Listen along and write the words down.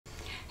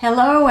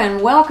Hello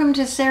and welcome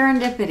to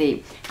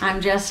Serendipity.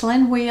 I'm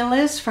Jessalyn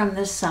Wheelis from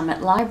the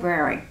Summit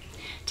Library.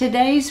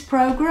 Today's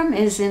program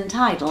is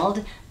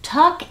entitled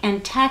Tuck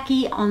and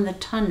Tacky on the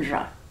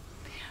Tundra.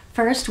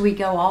 First, we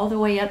go all the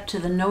way up to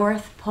the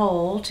North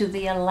Pole to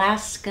the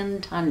Alaskan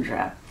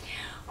tundra,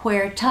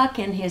 where Tuck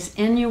and his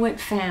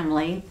Inuit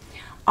family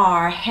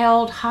are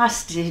held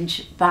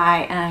hostage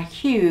by a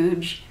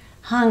huge,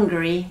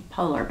 hungry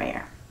polar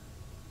bear.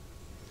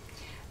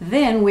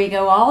 Then we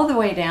go all the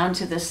way down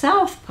to the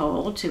South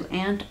Pole to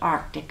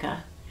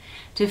Antarctica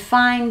to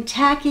find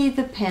Tacky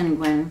the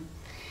penguin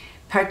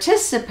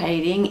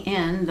participating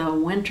in the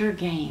Winter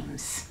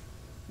Games.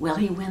 Will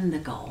he win the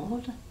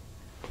gold?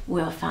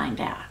 We'll find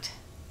out.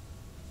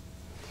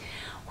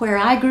 Where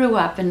I grew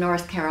up in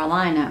North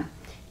Carolina,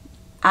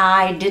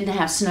 I didn't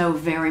have snow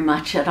very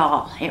much at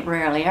all. It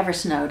rarely ever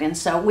snowed, and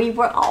so we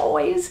were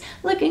always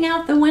looking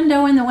out the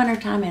window in the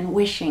wintertime and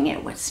wishing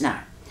it would snow.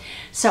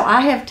 So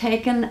I have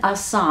taken a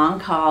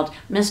song called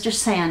Mr.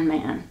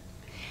 Sandman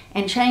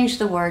and changed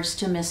the words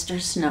to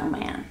Mr.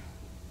 Snowman.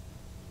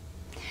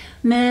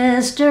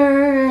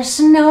 Mr.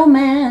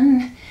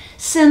 Snowman,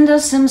 send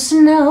us some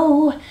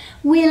snow.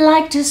 We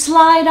like to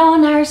slide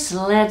on our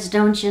sleds,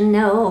 don't you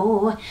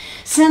know?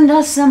 Send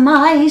us some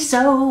ice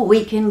so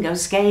we can go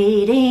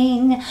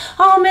skating.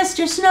 Oh,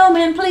 Mr.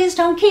 Snowman, please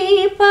don't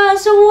keep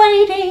us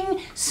waiting.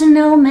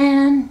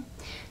 Snowman,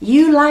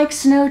 you like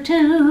snow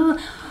too.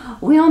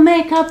 We'll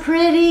make a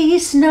pretty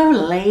snow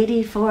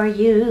lady for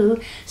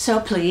you. So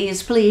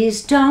please,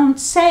 please don't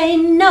say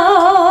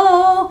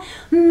no.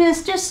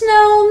 Mr.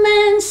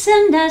 Snowman,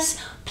 send us,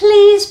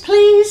 please,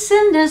 please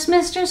send us,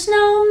 Mr.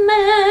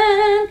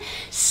 Snowman.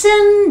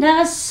 Send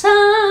us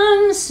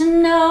some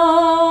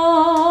snow.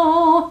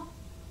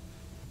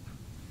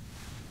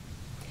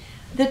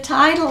 The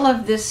title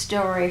of this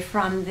story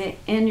from the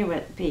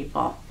Inuit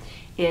people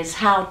is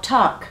How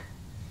Tuck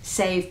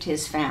Saved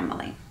His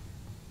Family.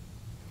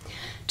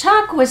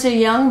 Tuck was a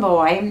young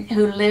boy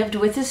who lived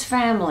with his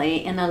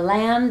family in a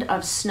land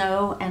of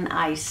snow and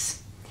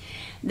ice.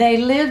 They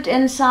lived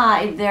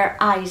inside their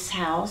ice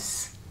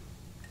house,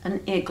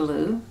 an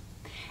igloo,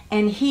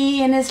 and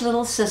he and his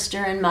little sister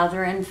and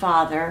mother and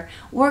father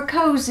were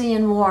cozy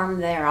and warm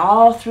there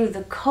all through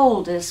the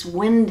coldest,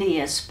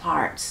 windiest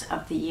parts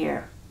of the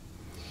year.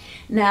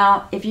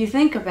 Now, if you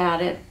think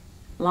about it,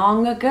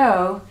 long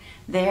ago,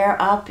 there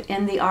up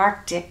in the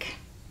Arctic,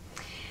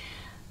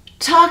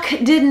 Tuck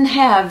didn't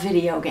have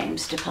video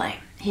games to play.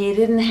 He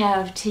didn't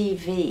have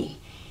TV.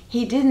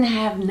 He didn't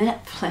have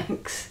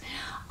Netflix.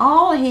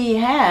 All he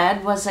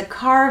had was a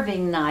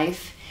carving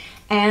knife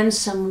and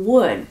some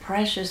wood,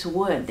 precious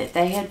wood that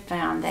they had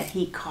found that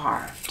he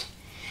carved.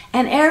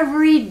 And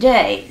every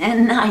day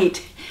and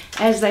night,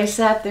 as they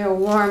sat there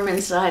warm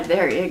inside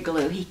their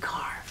igloo, he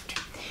carved.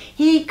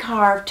 He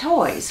carved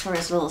toys for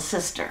his little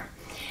sister.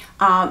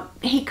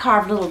 He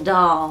carved little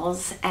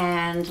dolls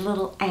and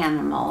little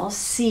animals,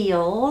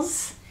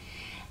 seals,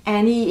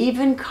 and he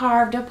even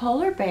carved a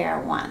polar bear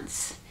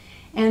once.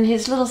 And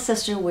his little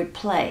sister would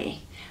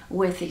play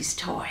with these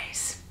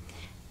toys.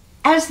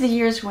 As the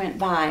years went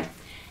by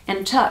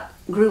and Tuck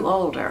grew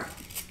older,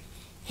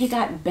 he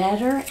got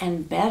better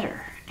and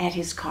better at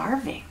his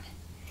carving.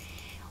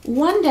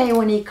 One day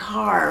when he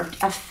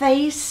carved a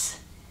face,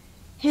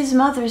 his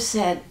mother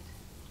said,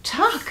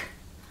 "Tuck,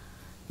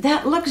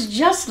 that looks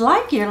just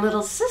like your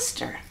little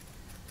sister.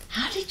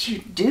 How did you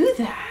do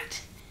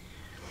that?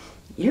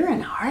 You're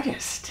an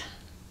artist."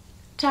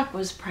 Tuck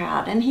was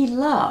proud and he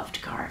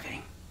loved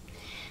carving.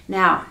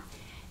 Now,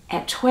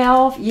 at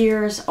 12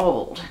 years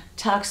old,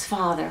 Tuck's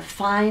father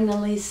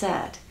finally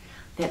said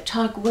that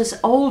Tuck was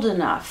old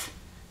enough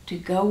to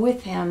go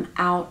with him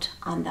out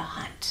on the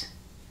hunt.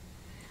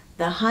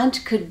 The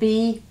hunt could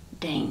be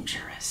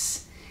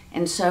dangerous,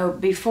 and so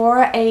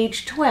before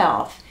age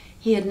 12,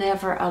 he had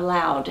never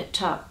allowed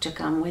Tuck to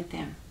come with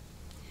him.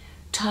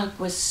 Tuck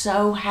was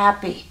so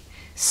happy,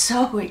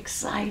 so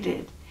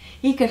excited.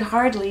 He could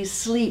hardly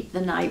sleep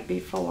the night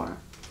before.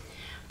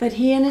 But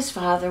he and his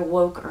father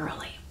woke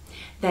early.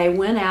 They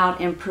went out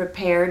and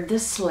prepared the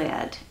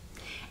sled,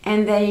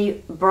 and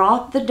they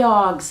brought the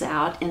dogs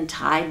out and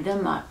tied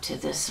them up to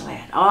the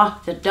sled. Oh,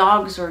 the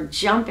dogs were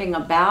jumping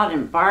about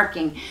and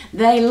barking.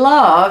 They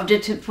loved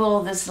to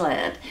pull the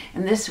sled,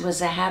 and this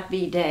was a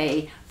happy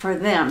day for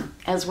them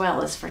as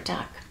well as for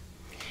Tuck.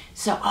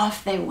 So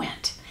off they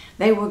went.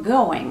 They were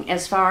going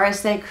as far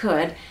as they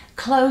could,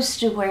 close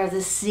to where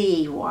the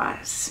sea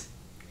was.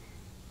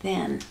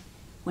 Then,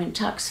 when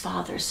Tuck's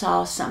father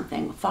saw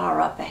something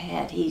far up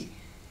ahead, he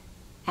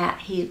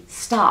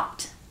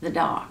stopped the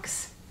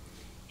dogs.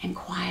 And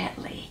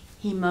quietly,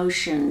 he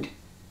motioned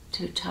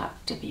to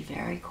Tuck to be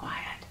very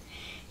quiet.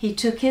 He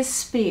took his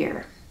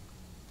spear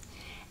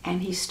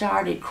and he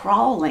started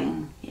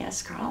crawling,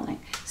 yes, crawling,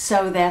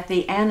 so that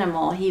the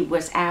animal he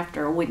was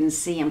after wouldn't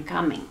see him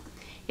coming.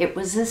 It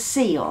was a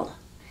seal,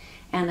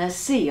 and a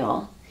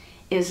seal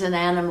is an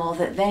animal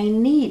that they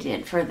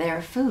needed for their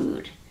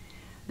food.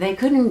 They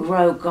couldn't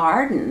grow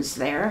gardens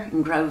there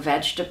and grow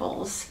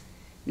vegetables,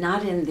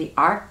 not in the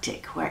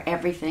Arctic where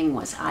everything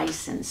was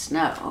ice and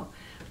snow.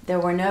 there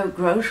were no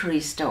grocery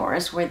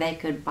stores where they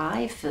could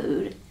buy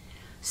food,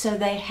 so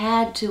they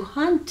had to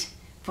hunt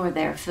for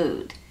their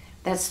food.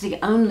 That's the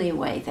only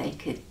way they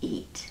could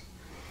eat.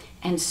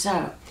 And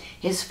so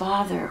his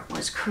father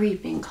was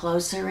creeping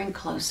closer and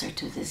closer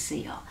to the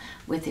seal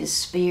with his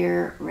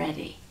spear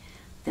ready.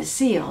 The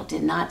seal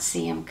did not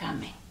see him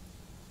coming.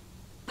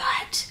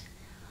 But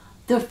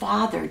the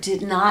father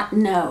did not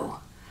know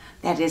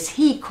that as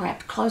he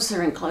crept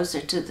closer and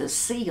closer to the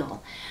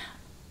seal,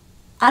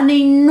 an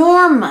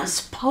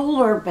enormous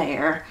polar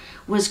bear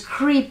was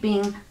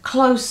creeping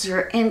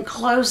closer and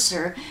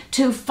closer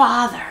to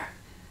Father.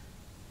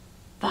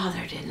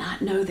 Father did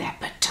not know that,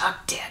 but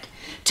Tuck did.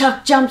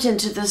 Tuck jumped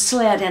into the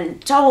sled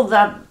and told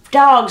the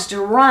dogs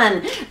to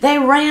run. They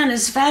ran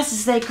as fast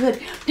as they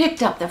could,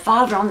 picked up the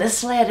father on the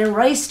sled and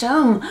raced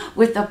home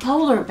with the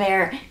polar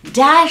bear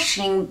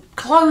dashing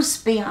close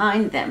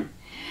behind them.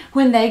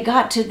 When they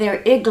got to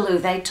their igloo,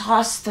 they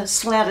tossed the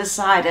sled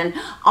aside and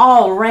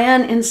all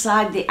ran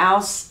inside the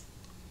ice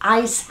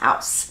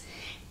house,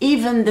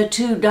 even the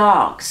two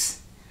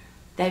dogs.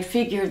 They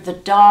figured the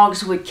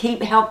dogs would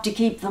help to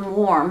keep them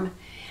warm,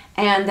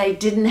 and they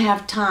didn't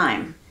have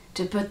time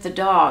to put the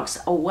dogs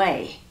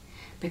away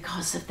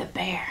because of the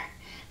bear.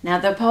 Now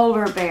the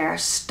polar bear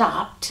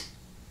stopped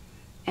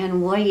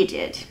and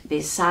waited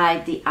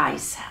beside the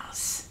ice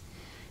house.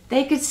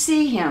 They could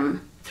see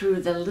him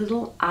through the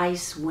little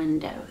ice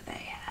window they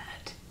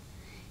had.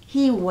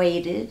 He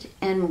waited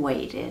and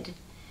waited.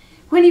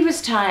 When he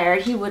was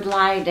tired, he would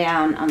lie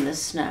down on the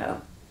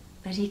snow,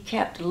 but he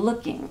kept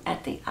looking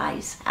at the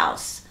ice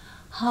house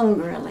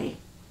hungrily.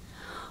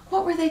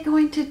 What were they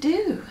going to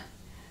do?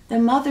 The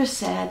mother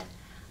said,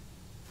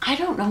 I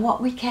don't know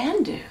what we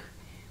can do.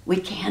 We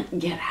can't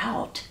get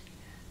out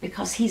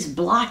because he's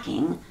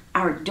blocking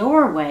our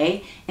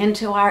doorway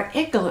into our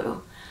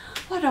igloo.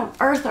 What on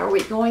earth are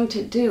we going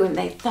to do? And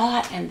they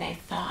thought and they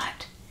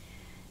thought.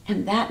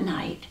 And that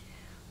night,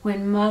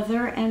 when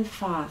Mother and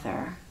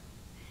Father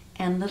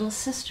and little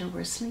sister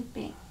were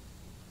sleeping,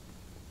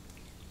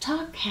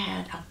 Tuck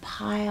had a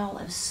pile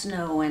of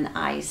snow and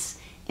ice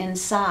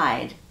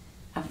inside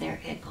of their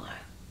igloo.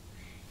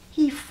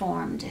 He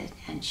formed it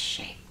and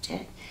shaped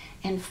it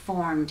and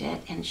formed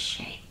it and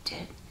shaped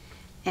it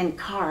and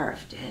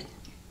carved it.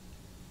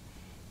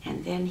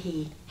 And then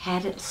he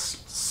had it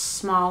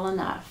small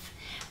enough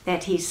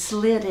that he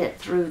slid it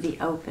through the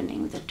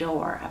opening, the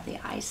door of the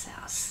ice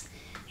house,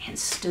 and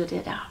stood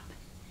it up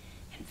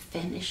and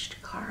finished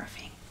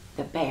carving.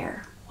 The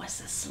bear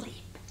was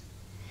asleep.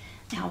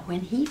 Now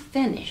when he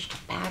finished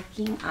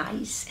packing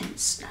ice and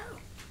snow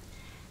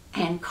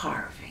and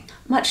carving,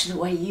 much the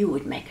way you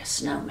would make a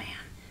snowman,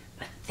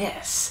 but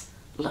this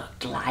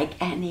looked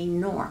like an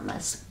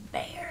enormous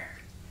bear,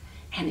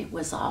 and it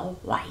was all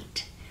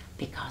white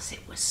because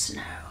it was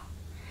snow.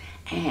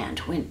 And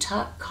when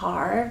Tuck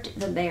carved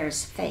the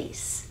bear's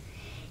face,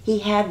 he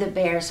had the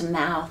bear's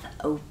mouth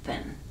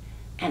open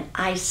and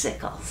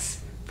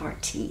icicles for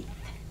teeth.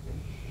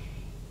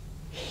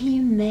 He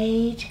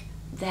made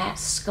that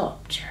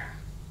sculpture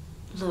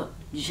look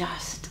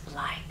just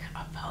like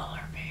a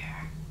polar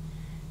bear.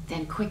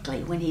 Then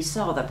quickly, when he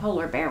saw the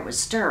polar bear was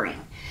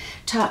stirring,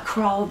 Tuck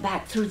crawled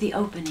back through the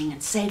opening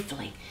and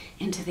safely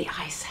into the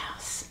ice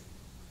house.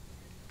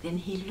 Then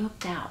he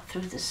looked out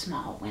through the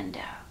small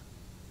window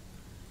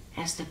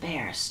as the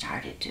bear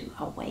started to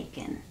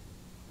awaken.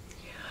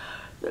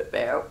 The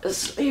bear was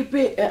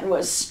sleepy and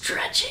was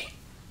stretching.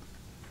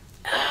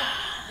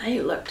 He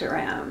looked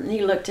around.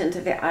 He looked into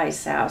the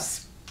ice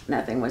house.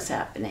 Nothing was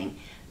happening.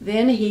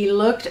 Then he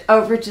looked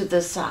over to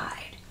the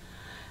side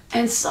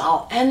and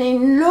saw an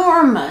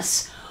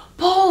enormous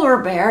polar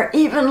bear,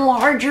 even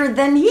larger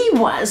than he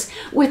was,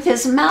 with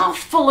his mouth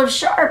full of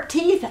sharp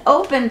teeth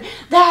open.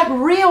 That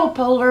real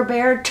polar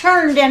bear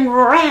turned and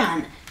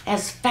ran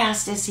as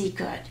fast as he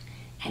could,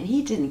 and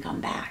he didn't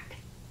come back.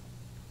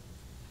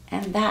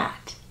 And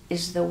that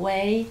is the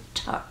way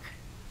Tuck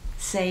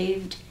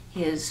saved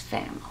his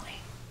family.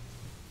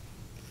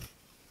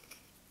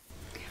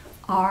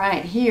 All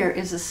right, here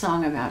is a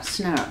song about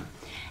snow.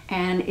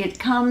 And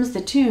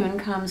the tune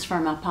comes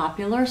from a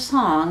popular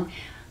song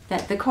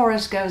that the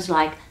chorus goes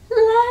like,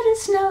 let it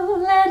snow,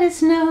 let it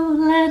snow,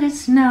 let it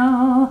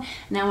snow.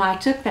 Now I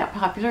took that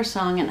popular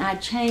song and I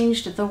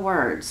changed the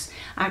words.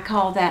 I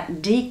call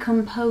that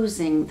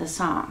decomposing the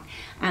song.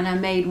 And I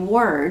made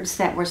words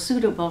that were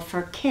suitable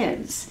for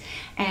kids.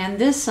 And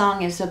this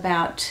song is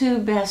about two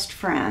best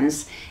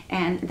friends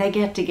and they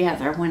get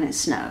together when it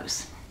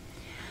snows.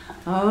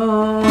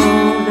 Oh,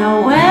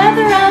 the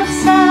weather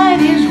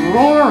outside is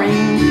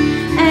roaring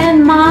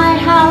and my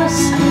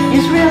house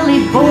is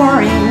really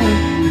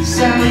boring,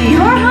 so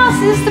your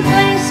house is the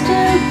place to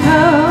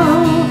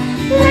go.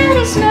 Let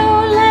it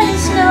snow, let it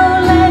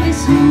snow, let it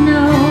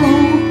snow.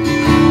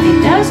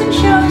 It doesn't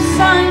show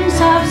signs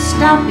of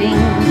stopping,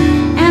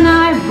 and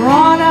I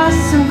brought us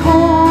some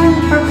corn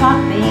for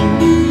popping.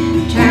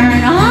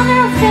 Turn on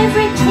our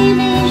favorite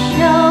TV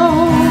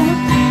show.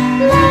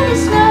 Let it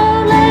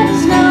snow, let it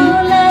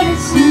snow, let it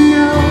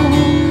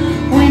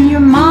snow. When your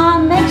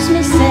mom makes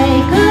me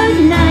say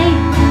good night,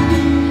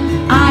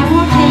 I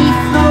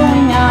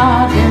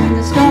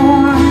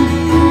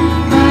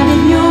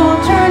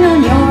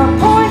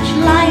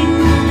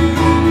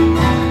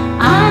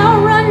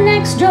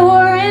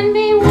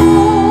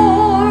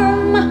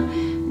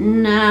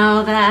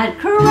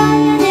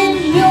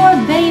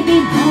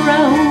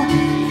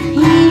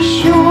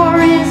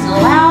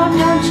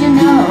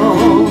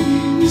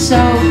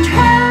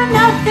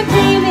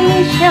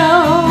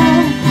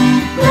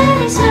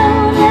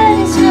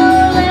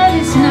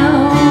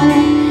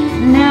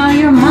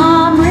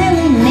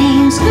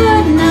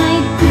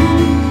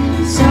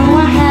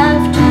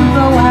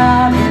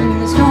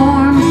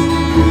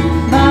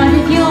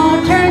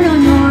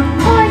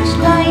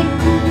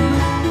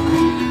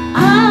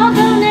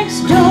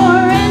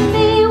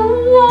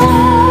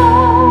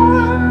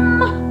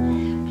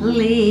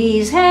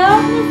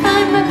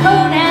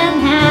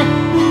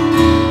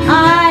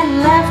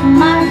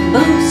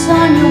boots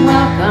on your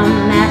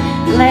welcome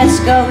mat. Let's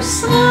go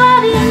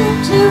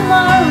sledding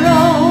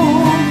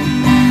tomorrow.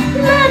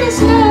 Let it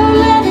snow,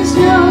 let it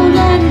snow,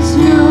 let it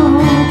snow.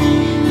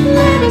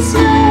 Let it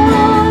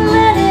snow,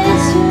 let it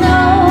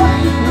snow,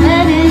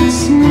 let it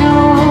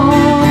snow.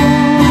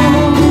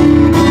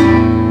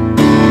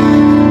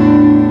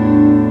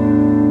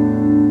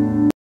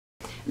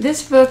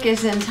 This book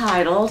is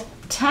entitled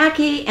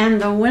Tacky and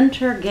the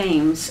Winter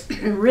Games,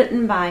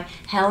 written by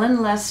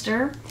Helen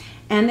Lester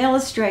and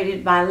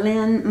illustrated by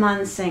Lynn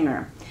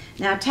Munsinger.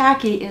 Now,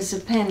 Tacky is a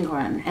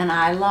penguin, and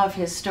I love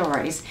his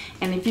stories.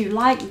 And if you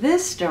like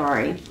this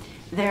story,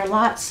 there are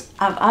lots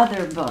of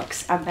other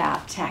books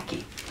about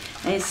Tacky.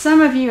 Now,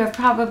 some of you have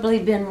probably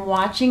been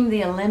watching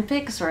the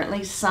Olympics, or at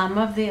least some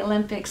of the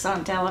Olympics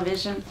on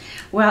television.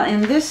 Well,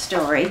 in this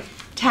story,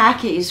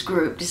 Tacky's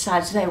group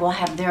decides they will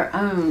have their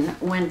own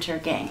winter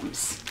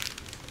games.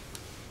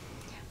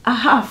 A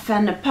huff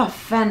and a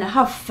puff and a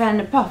huff and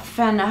a puff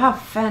and a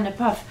huff and a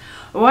puff.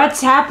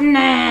 "What's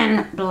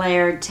happening?"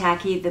 blared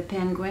Tacky the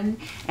penguin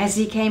as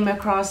he came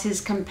across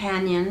his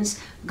companions,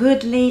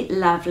 goodly,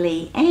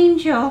 lovely,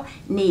 angel,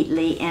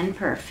 neatly, and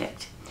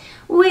perfect.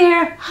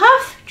 "We're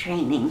huff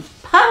training,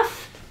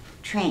 puff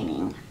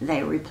training,"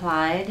 they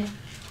replied.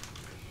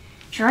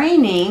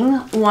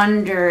 "Training?"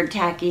 wondered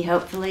Tacky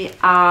hopefully.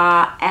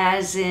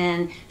 As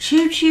in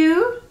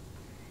choo-choo?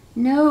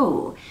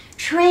 No,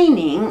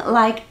 training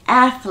like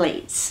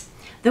athletes.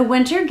 The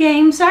winter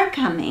games are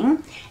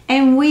coming,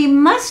 and we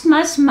must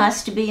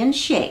be in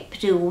shape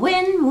to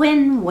win,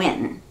 win,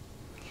 win.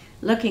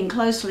 Looking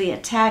closely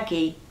at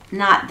Tacky,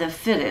 not the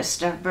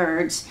fittest of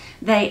birds,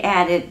 they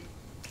added,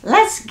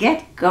 "Let's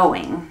get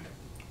going."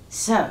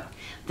 So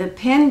the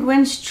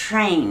penguins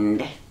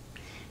trained.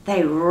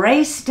 They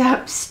raced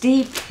up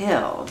steep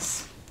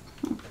hills.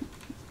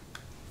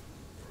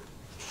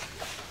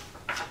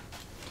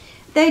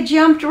 They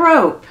jumped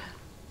rope.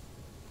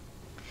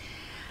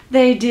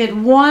 They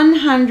did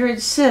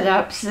 100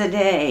 sit-ups a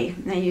day.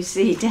 Now you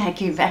see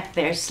Tacky back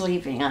there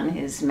sleeping on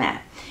his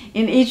mat.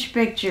 In each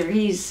picture,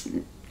 he's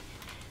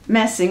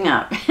messing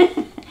up.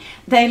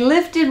 They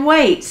lifted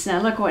weights. Now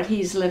look what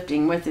he's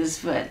lifting with his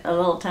foot, a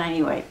little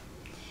tiny weight.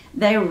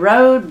 They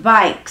rode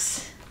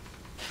bikes.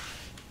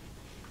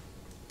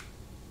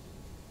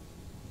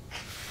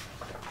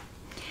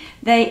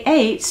 They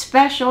ate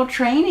special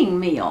training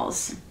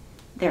meals.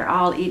 They're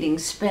all eating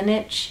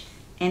spinach,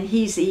 and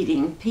he's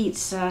eating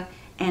pizza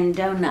and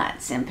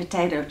donuts and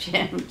potato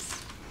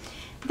chips.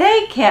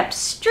 They kept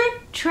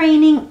strict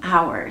training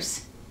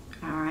hours.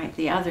 All right,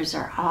 the others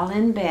are all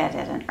in bed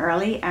at an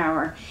early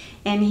hour,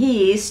 and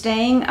he's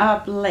staying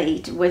up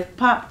late with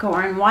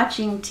popcorn,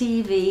 watching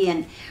TV,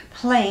 and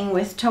playing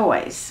with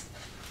toys.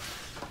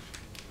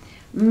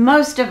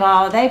 Most of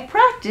all, they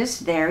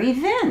practiced their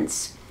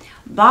events.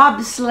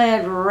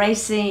 Bobsled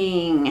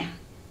racing,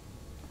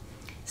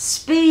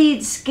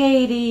 speed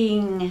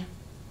skating,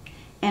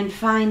 and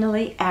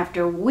finally,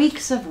 after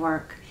weeks of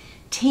work,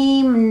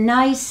 Team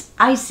Nice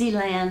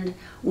Icyland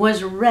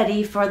was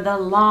ready for the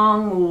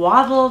long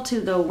waddle to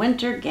the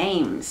Winter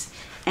Games,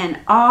 and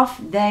off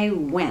they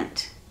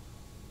went.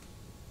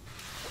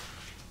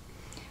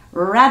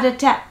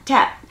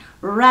 Rat-a-tat-tat,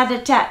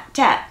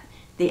 rat-a-tat-tat,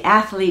 the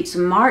athletes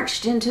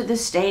marched into the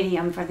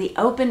stadium for the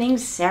opening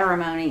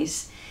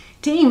ceremonies.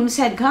 Teams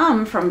had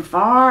come from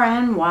far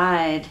and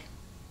wide.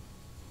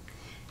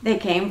 They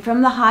came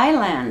from the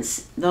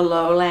highlands, the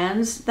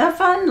lowlands, the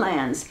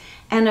funlands,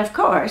 and of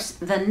course,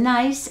 the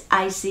nice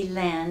icy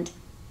land.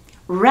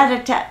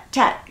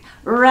 Rat-a-tat-tat,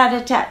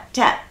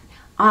 rat-a-tat-tat,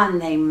 on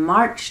they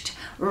marched,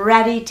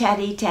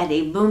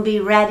 ratty-tatty-tatty,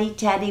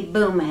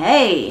 boom-be-ratty-tatty-boom,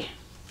 hey!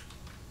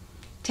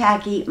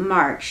 Tacky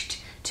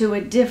marched to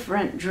a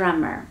different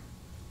drummer.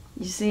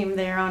 You see him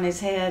there on his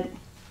head,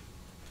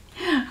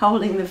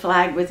 holding the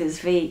flag with his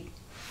feet.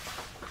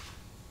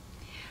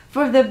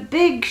 For the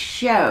big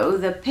show,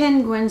 the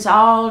penguins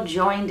all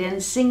joined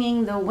in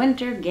singing the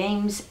Winter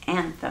Games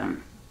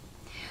anthem.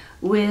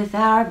 With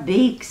our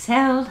beaks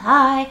held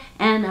high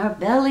and our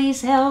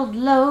bellies held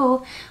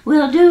low,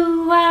 we'll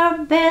do our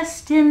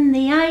best in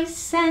the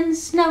ice and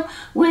snow.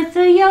 With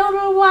a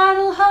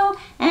yodel-waddle-ho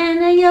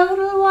and a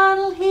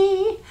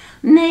yodel-waddle-hee,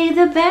 may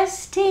the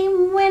best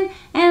team win,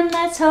 and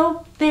let's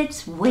hope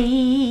it's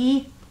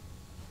we.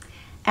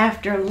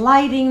 After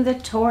lighting the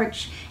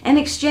torch and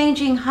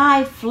exchanging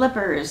high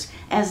flippers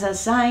as a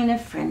sign of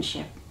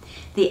friendship,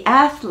 the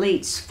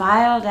athletes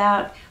filed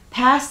out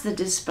past the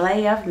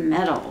display of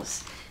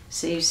medals.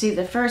 So you see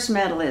the first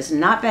medal is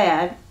not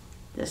bad,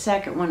 the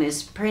second one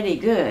is pretty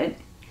good,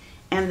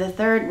 and the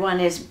third one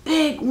is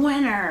big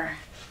winner.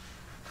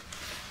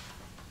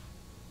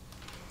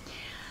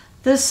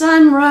 The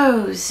sun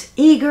rose.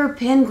 Eager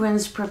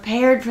penguins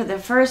prepared for the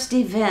first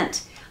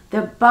event,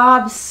 the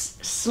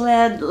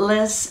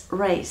bobsledless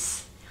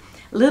race.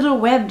 Little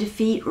webbed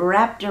feet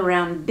wrapped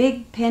around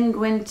big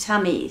penguin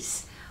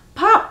tummies.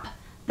 Pop!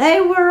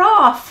 They were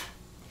off!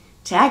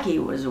 Tacky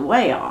was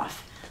way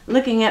off.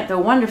 Looking at the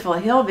wonderful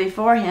hill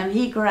before him,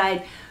 he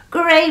cried,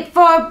 "Great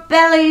for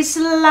belly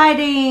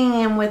sliding!"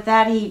 And with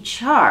that he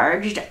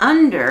charged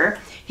under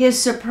his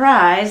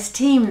surprised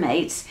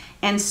teammates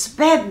and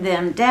sped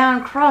them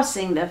down,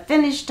 crossing the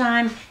finish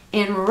time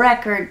in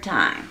record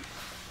time.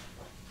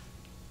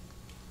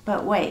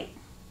 But wait,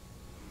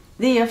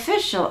 the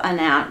official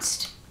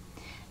announced,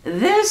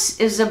 "This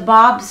is a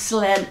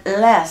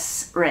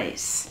bobsled-less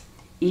race.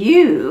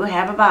 You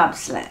have a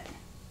bobsled."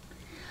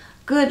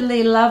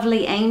 Goodly,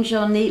 lovely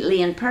Angel,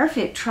 Neatly, and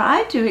Perfect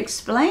tried to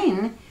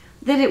explain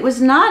that it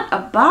was not a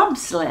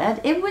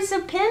bobsled, it was a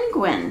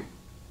penguin.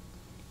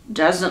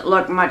 "Doesn't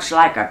look much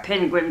like a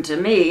penguin to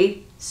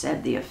me,"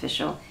 said the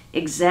official,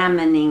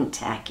 examining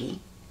Tacky.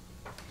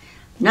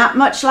 "Not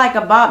much like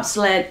a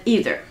bobsled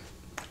either.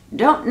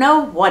 Don't know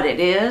what it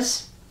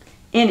is.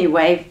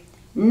 Anyway,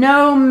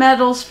 no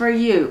medals for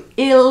you.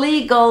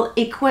 Illegal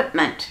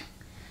equipment.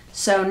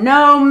 So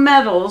no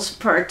medals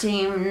for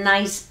Team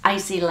Nice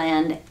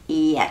Icyland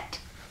yet."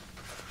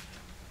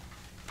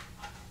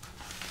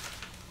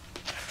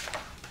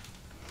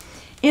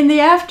 In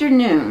the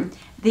afternoon,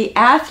 the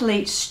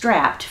athletes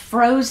strapped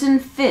frozen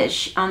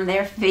fish on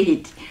their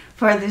feet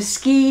for the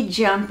ski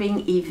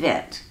jumping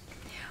event.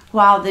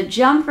 While the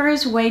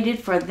jumpers waited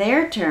for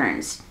their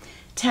turns,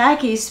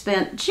 Tacky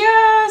spent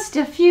just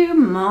a few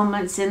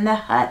moments in the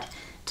hut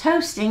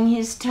toasting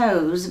his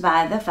toes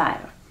by the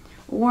fire.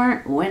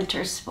 Weren't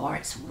winter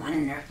sports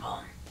wonderful?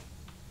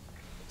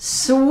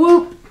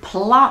 Swoop,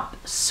 plop,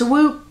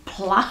 swoop,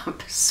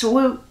 plop,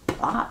 swoop,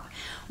 plop.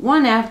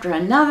 One after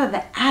another,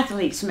 the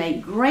athletes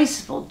made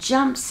graceful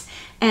jumps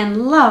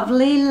and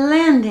lovely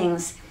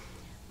landings.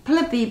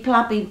 Plippy,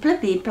 ploppy,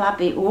 plippy,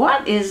 ploppy.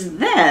 What is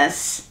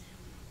this?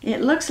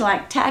 It looks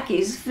like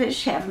Tacky's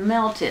fish have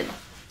melted.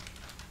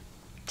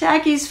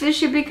 Tacky's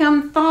fish had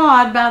become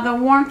thawed by the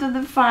warmth of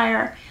the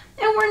fire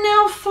and were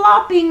now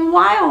flopping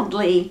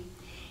wildly.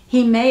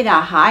 He made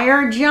a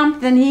higher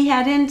jump than he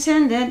had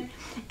intended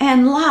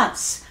and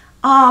lots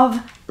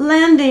of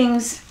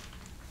landings.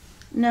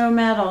 No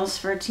medals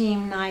for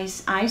Team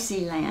Nice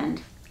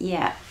Icyland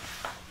yet.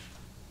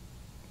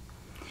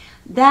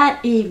 That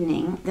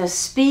evening, the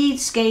speed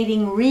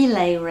skating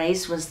relay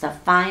race was the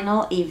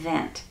final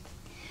event.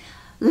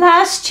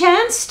 "Last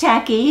chance,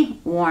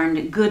 Tacky,"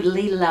 warned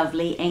Goodly,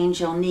 Lovely,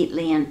 Angel,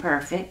 Neatly, and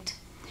Perfect,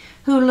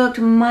 who looked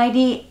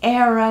mighty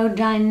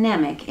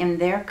aerodynamic in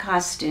their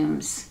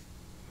costumes.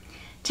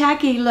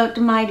 Tacky looked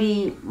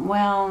mighty,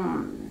 well,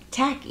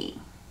 tacky.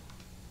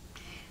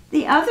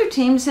 The other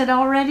teams had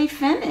already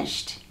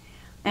finished,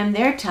 and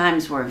their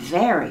times were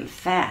very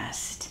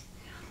fast.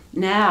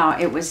 Now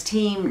it was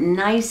Team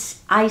Nice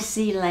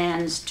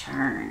Icyland's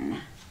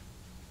turn.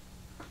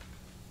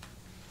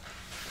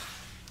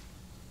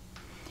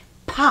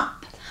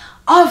 Pop!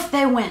 Off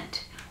they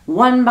went.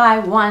 One by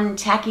one,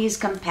 Tacky's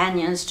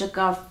companions took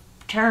a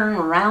turn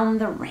round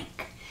the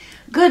rink.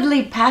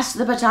 Goodly passed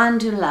the baton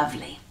to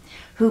Lovely,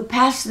 who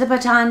passed the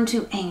baton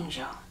to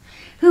Angel,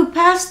 who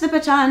passed the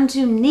baton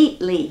to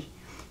Neatly,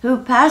 who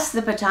passed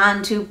the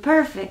baton to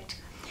Perfect,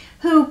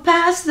 who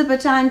passed the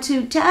baton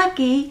to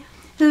Tacky,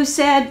 who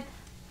said,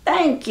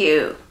 "Thank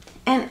you,"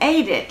 and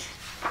ate it.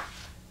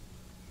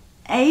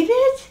 Ate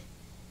it?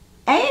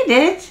 Ate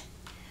it?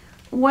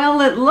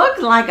 Well, it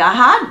looked like a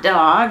hot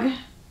dog.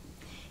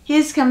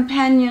 His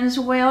companions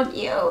wailed,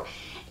 You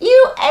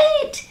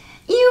ate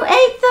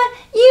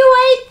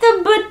the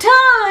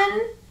baton."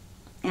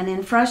 And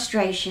in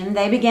frustration,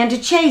 they began to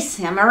chase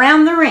him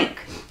around the rink.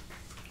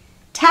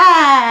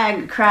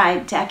 "Tag!"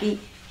 cried Tacky.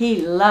 He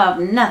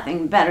loved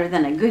nothing better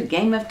than a good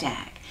game of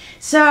tag.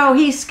 So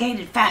he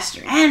skated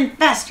faster and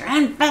faster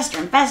and faster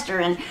and faster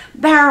and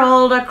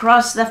barreled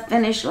across the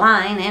finish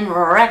line in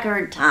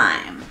record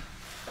time.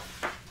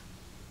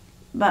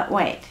 But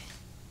wait,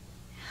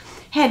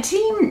 had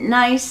Team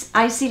Nice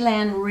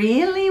Icyland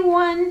really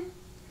won?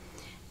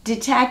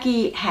 Did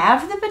Tacky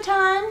have the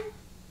baton?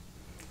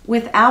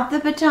 Without the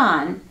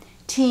baton,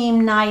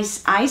 Team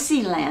Nice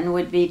Icyland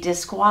would be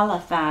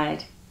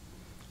disqualified.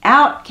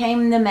 Out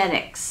came the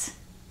medics.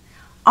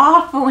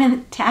 Off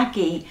went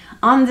Tacky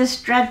on the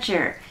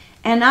stretcher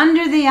and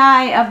under the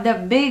eye of the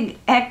big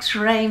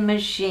X-ray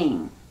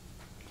machine.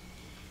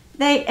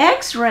 They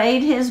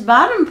X-rayed his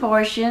bottom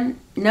portion.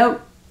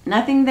 Nope,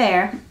 nothing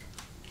there.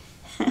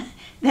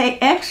 They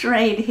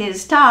X-rayed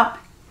his top.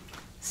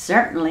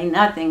 Certainly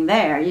nothing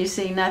there. You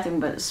see nothing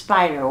but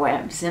spider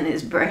webs in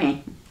his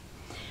brain.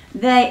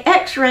 They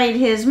X-rayed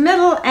his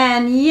middle,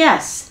 and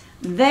yes,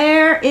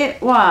 there it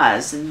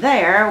was.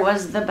 There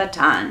was the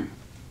baton.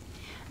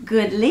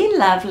 Goodly,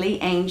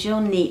 Lovely, Angel,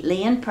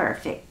 Neatly, and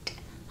Perfect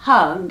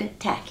hugged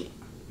Tacky.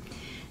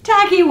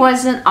 Tacky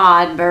was an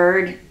odd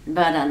bird,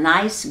 but a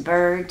nice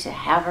bird to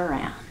have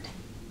around.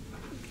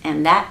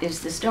 And that is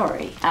the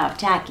story of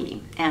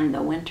Tacky and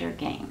the Winter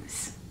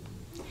Games.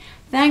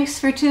 Thanks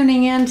for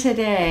tuning in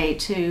today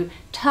to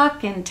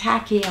Tuck and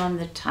Tacky on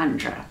the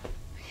Tundra.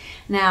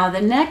 Now,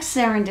 the next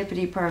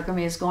Serendipity program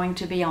is going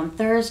to be on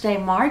Thursday,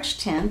 March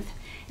 10th,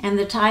 and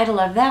the title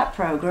of that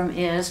program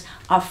is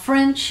A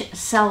French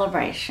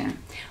Celebration,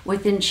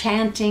 with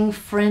enchanting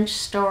French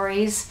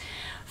stories,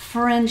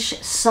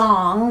 French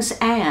songs,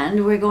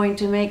 and we're going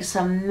to make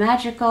some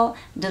magical,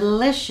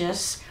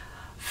 delicious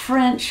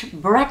French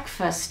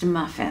breakfast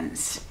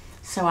muffins.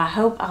 So I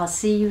hope I'll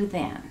see you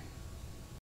then.